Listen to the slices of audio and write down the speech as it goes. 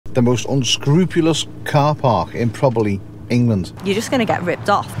the most unscrupulous car park in probably England. You're just going to get ripped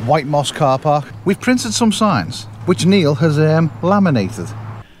off. White Moss car park. We've printed some signs, which Neil has laminated.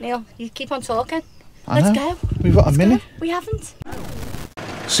 Neil, you keep on talking. Let's go. We've got a minute. We haven't.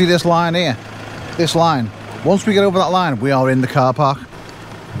 See this line here? This line. Once we get over that line, we are in the car park.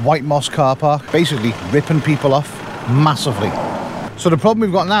 White Moss car park. Basically ripping people off massively. So the problem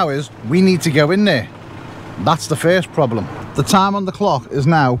we've got now is we need to go in there. That's the first problem. The time on the clock is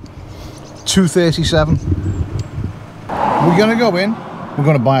now 2:37. We're going to go in. We're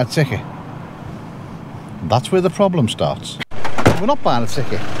going to buy a ticket. That's where the problem starts. We're not buying a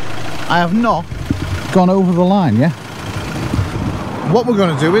ticket. I have not gone over the line yet. What we're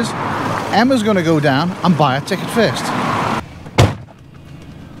going to do is Emma's going to go down and buy a ticket first.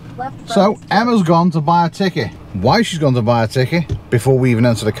 So Emma's gone to buy a ticket. Why she's gone to buy a ticket before we even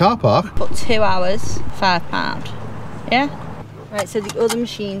enter the car park? But 2 hours, £5. Yeah? Right, so the other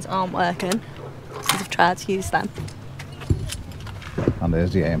machines aren't working because I've tried to use them. And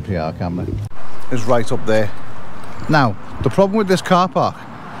there's the AMPR camera. It's right up there. Now, the problem with this car park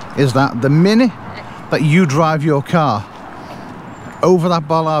is that the minute that you drive your car over that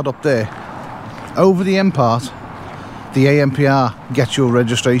bollard up there, over the end part, the AMPR gets your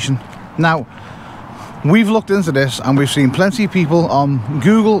registration. Now, we've looked into this and we've seen plenty of people on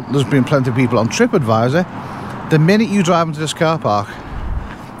Google, there's been plenty of people on TripAdvisor. The minute you drive into this car park,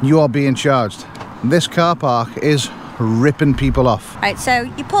 you are being charged. This car park is ripping people off. Right, so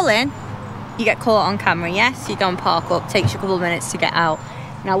you pull in, you get caught on camera, yes? You go and park up, takes you a couple of minutes to get out.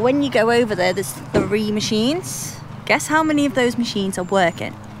 Now, when you go over there, there's 3 machines. Guess how many of those machines are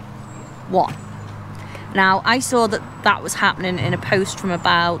working? 1. Now, I saw that that was happening in a post from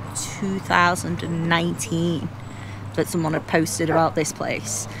about 2019 that someone had posted about this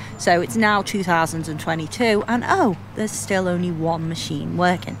place. So it's now 2022 and oh, there's still only 1 machine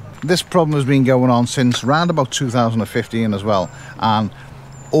working. This problem has been going on since around about 2015 as well, and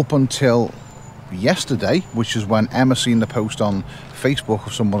up until yesterday, which is when Emma seen the post on Facebook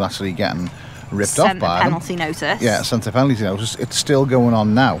of someone actually getting ripped off by them. Sent a penalty notice. Yeah, sent a penalty notice. It's still going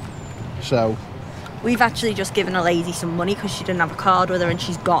on now. So we've actually just given a lady some money because she didn't have a card with her and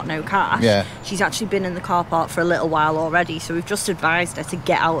she's got no cash. Yeah. She's actually been in the car park for a little while already, so we've just advised her to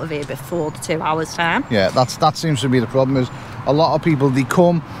get out of here before the 2 hours time. Yeah, that seems to be the problem. Is a lot of people, they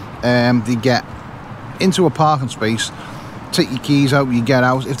come, they get into a parking space, take your keys out, you get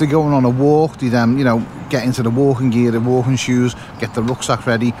out. If they're going on a walk, they then, you know, get into the walking gear, the walking shoes, get the rucksack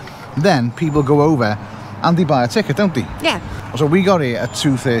ready. Then people go over and they buy a ticket, don't they? Yeah. So we got here at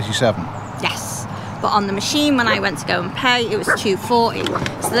 2:37. Yes. But on the machine, when I went to go and pay, it was 2:40.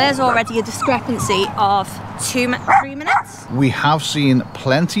 So there's already a discrepancy of 3 minutes. We have seen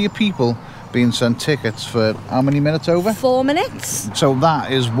plenty of people being sent tickets for how many minutes over? 4 minutes. So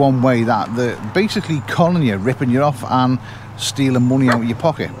that is one way that they're basically conning you, ripping you off and stealing money out of your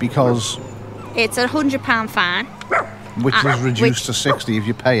pocket, because it's a £100 fine. Which is reduced to 60 if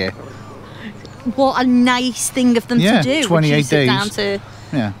you pay it. What a nice thing of them to do. 28 days. Down to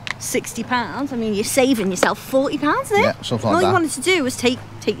yeah. £60. I mean, you're saving yourself £40 there. Yeah, something like All that. you wanted to do was take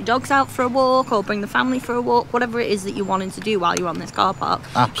your dogs out for a walk or bring the family for a walk, whatever it is that you wanted to do while you're on this car park.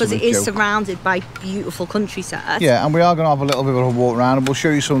 Because it is surrounded by beautiful countryside. Yeah, and we are going to have a little bit of a walk around and we'll show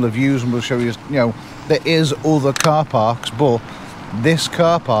you some of the views and we'll show you, you know, there is other car parks, but this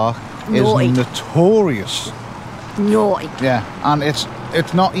car park is notorious. Naughty. Yeah, and it's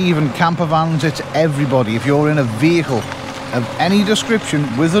not even camper vans, it's everybody. If you're in a vehicle of any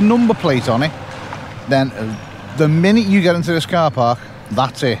description with a number plate on it, then the minute you get into this car park,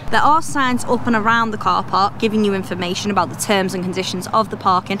 that's it. There are signs up and around the car park giving you information about the terms and conditions of the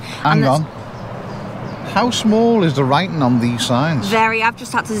parking. Hang on. How small is the writing on these signs? Very. I've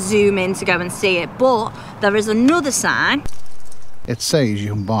just had to zoom in to go and see it. But there is another sign. It says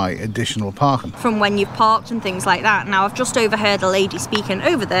you can buy additional parking from when you've parked and things like that. Now, I've just overheard a lady speaking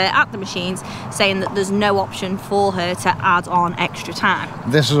over there at the machines saying that there's no option for her to add on extra time.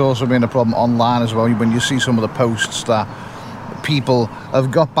 This has also been a problem online as well, when you see some of the posts that people have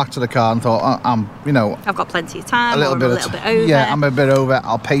got back to the car and thought, you know, I've got plenty of time, a little bit over. Yeah, I'm a bit over,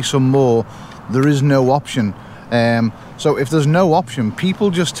 I'll pay some more. There is no option. So if there's no option,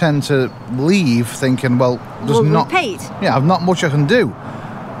 people just tend to leave thinking, well, there's not paid. Yeah, I've not much I can do.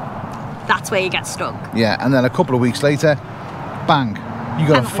 That's where you get stuck. Yeah, and then a couple of weeks later, bang, you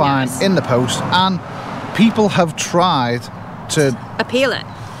got a fine in the post, and people have tried to appeal it.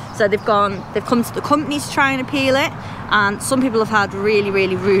 So they've come to the company to try and appeal it, and some people have had really,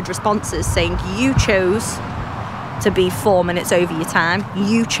 really rude responses saying, you chose to be 4 minutes over your time,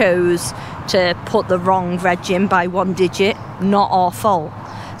 you chose to put the wrong reg in by 1 digit, not our fault.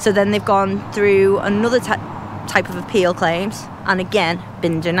 So then they've gone through another type of appeal claims and again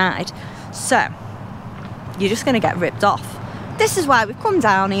been denied. So you're just going to get ripped off. This is why we've come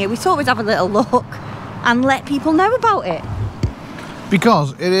down here. We thought we'd have a little look and let people know about it.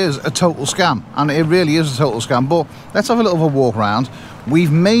 Because it is a total scam, and it really is a total scam. But let's have a little of a walk around.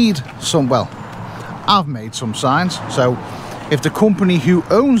 We've made some, well, I've made some signs. So if the company who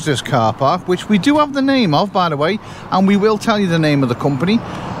owns this car park, which we do have the name of, by the way, and we will tell you the name of the company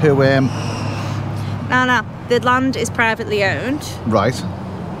who No, the land is privately owned. Right.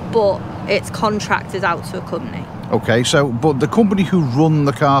 But it's contracted out to a company. Okay, so, but the company who run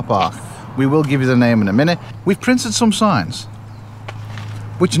the car park, we will give you the name in a minute. We've printed some signs,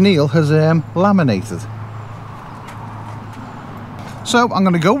 which Neil has laminated. So I'm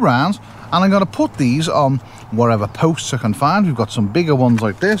going to go round and I'm going to put these on wherever posts I can find. We've got some bigger ones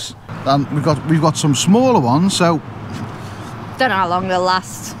like this, and we've got some smaller ones. So don't know how long they'll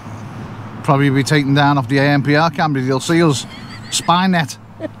last. Probably be taken down off the ANPR cameras. You'll see us spy net.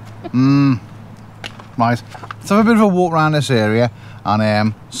 Right, let's have a bit of a walk around this area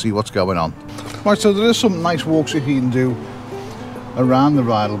and see what's going on. Right, so there is some nice walks that you can do around the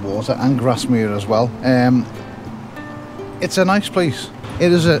Rydal Water and Grasmere as well. It's a nice place.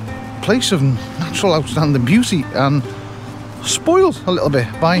 It is a place of natural outstanding beauty and spoiled a little bit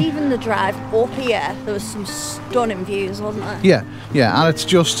by... Even the drive up here, there was some stunning views, wasn't there? Yeah, and it's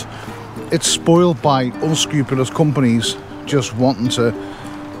just, it's spoiled by unscrupulous companies just wanting to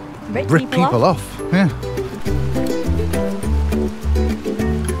rip people off. Yeah.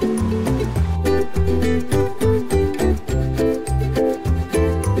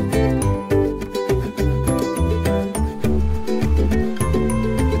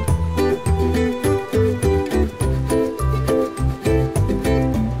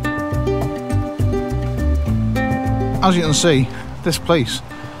 As you can see, this place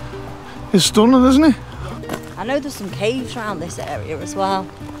is stunning, isn't it? I know there's some caves around this area as well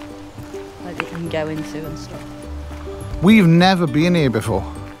that you can go into and stuff. We've never been here before.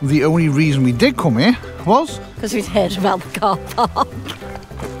 The only reason we did come here was... because we'd heard about the car park.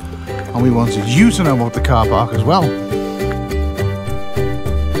 And we wanted you to know about the car park as well.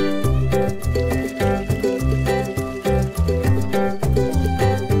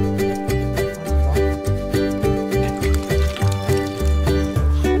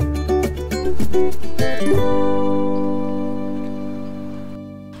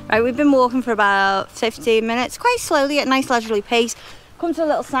 Right, we've been walking for about 15 minutes, quite slowly at a nice leisurely pace. Come to a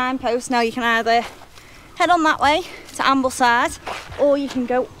little signpost now. You can either head on that way to Ambleside, or you can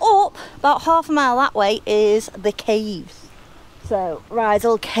go up about half a mile that way is the caves. So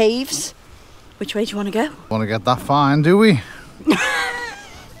Rydal Caves. Which way do you want to go? Want to get that fine, do we?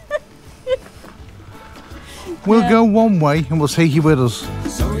 We'll go one way and we'll take you with us.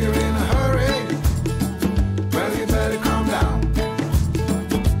 So you're in a hurry? Well, you better calm down.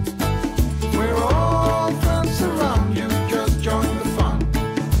 We're all fence around you, just join the fun.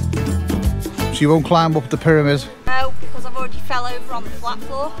 So you won't climb up the pyramid? No, because I've already fell over on the flat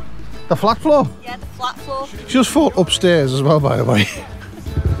floor. The flat floor? Yeah, the flat floor. She just fought upstairs as well, by the way.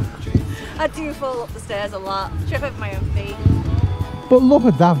 I do fall up the stairs a lot. Trip over my own feet. But look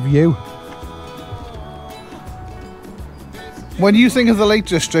at that view. When you think of the Lake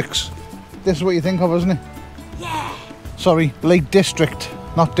Districts, this is what you think of, isn't it? Yeah. Sorry, Lake District,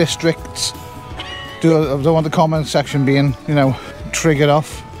 not districts. I don't want the comment section being, you know, triggered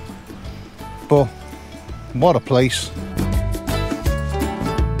off. But what a place.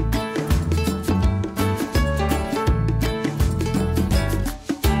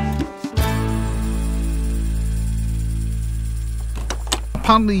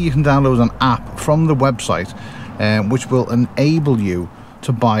 Apparently you can download an app from the website which will enable you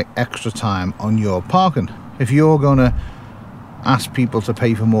to buy extra time on your parking. If you're going to ask people to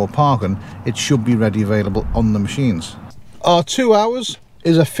pay for more parking, it should be ready available on the machines. Our 2 hours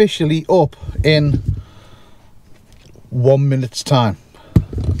is officially up in 1 minute's time.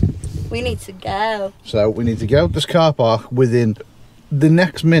 We need to go. So we need to get out this car park within the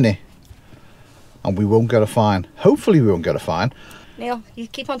next minute and we won't get a fine. Hopefully we won't get a fine. Neil, you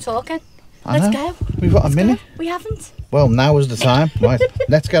keep on talking. Let's go. We've got a minute. Go. We haven't. Well, now is the time. Right,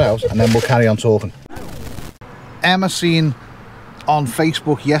 let's get out and then we'll carry on talking. Emma seen on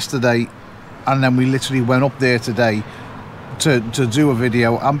Facebook yesterday, and then we literally went up there today to do a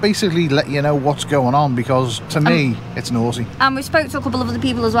video and basically let you know what's going on, because to me it's naughty. And we spoke to a couple of other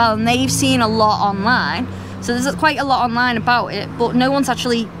people as well, and they've seen a lot online. So there's quite a lot online about it, but no one's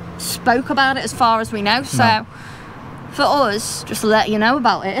actually spoke about it as far as we know. So No. for us, just to let you know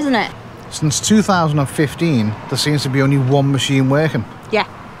about it, isn't it? Since 2015, there seems to be only one machine working. Yeah.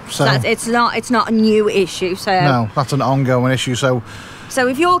 So it's not a new issue. So no, that's an ongoing issue. So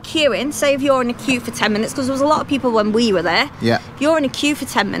if you're queuing, say if you're in a queue for 10 minutes, because there was a lot of people when we were there. yeah, If you're in a queue for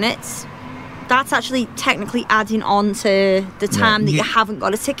 10 minutes, that's actually technically adding on to the time that you haven't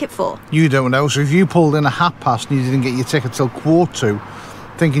got a ticket for. you don't know. So if you pulled in a 2:30 and you didn't get your ticket till 2:15,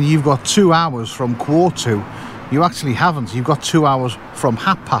 thinking you've got 2 hours from 2:15, you actually haven't. You've got 2 hours from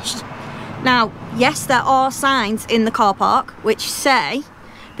 2:30. Now, yes, there are signs in the car park which say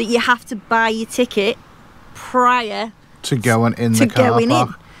that you have to buy your ticket prior to going in to the car going park.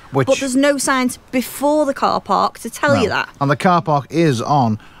 in. Which, But there's no signs before the car park to tell you that. And the car park is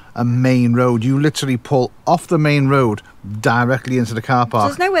on a main road. You literally pull off the main road directly into the car So park.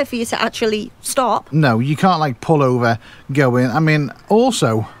 there's nowhere for you to actually stop. No, you can't like pull over, go in. I mean,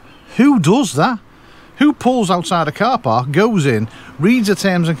 also, who does that? Who pulls outside a car park, goes in, reads the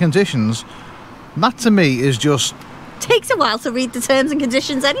terms and conditions? That to me is just... Takes a while to read the terms and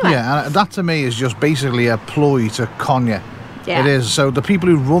conditions anyway. Yeah, and that to me is just basically a ploy to con you. Yeah. It is. So the people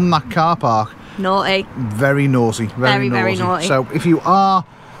who run that car park, Naughty. very naughty. Very, Very naughty. So if you are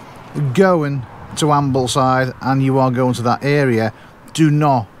going to Ambleside and you are going to that area, do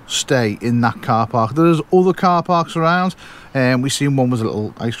not stay in that car park. There's other car parks around, and we seen one was a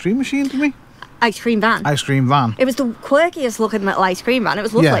little ice cream machine, didn't we? Ice cream van. Ice cream van. It was the quirkiest looking little ice cream van. It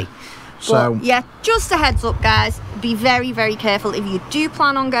was lovely. Yeah. So But yeah, just a heads up, guys. Be very, very careful if you do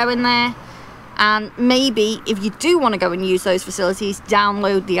plan on going there. And maybe if you do want to go and use those facilities,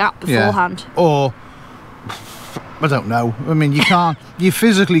 download the app beforehand. Yeah. Or I don't know. I mean, you can't. You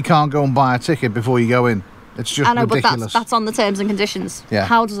physically can't go and buy a ticket before you go in. It's just I know, ridiculous. but that's on the terms and conditions. Yeah.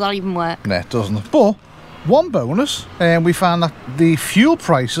 How does that even work? No, it doesn't. But one bonus, we found that the fuel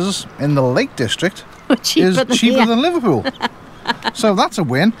prices in the Lake District is cheaper here. than Liverpool. So that's a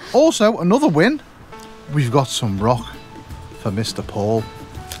win. Also, another win, we've got some rock for Mr. Paul,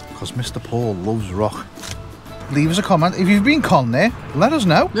 because Mr. Paul loves rock. Leave us a comment. If you've been con there, let us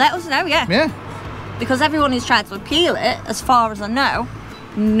know. Let us know, yeah. Yeah. Because everyone who's tried to appeal it, as far as I know,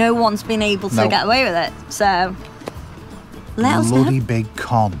 no one's been able to No. get away with it. So, let us Bloody know. big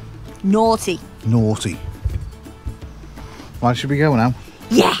con. Naughty. Naughty. Where should we go now?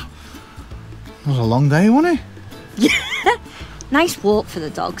 Yeah. It was a long day, wasn't it? Nice walk for the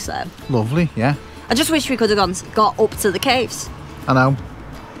dogs, though. Lovely, yeah. I just wish we could have got up to the caves. I know.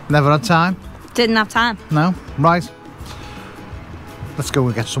 Never had time. Didn't have time. No? Right. Let's go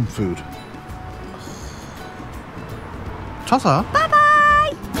and get some food. Ta-ta.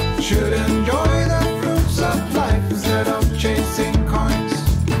 Bye-bye. Should enjoy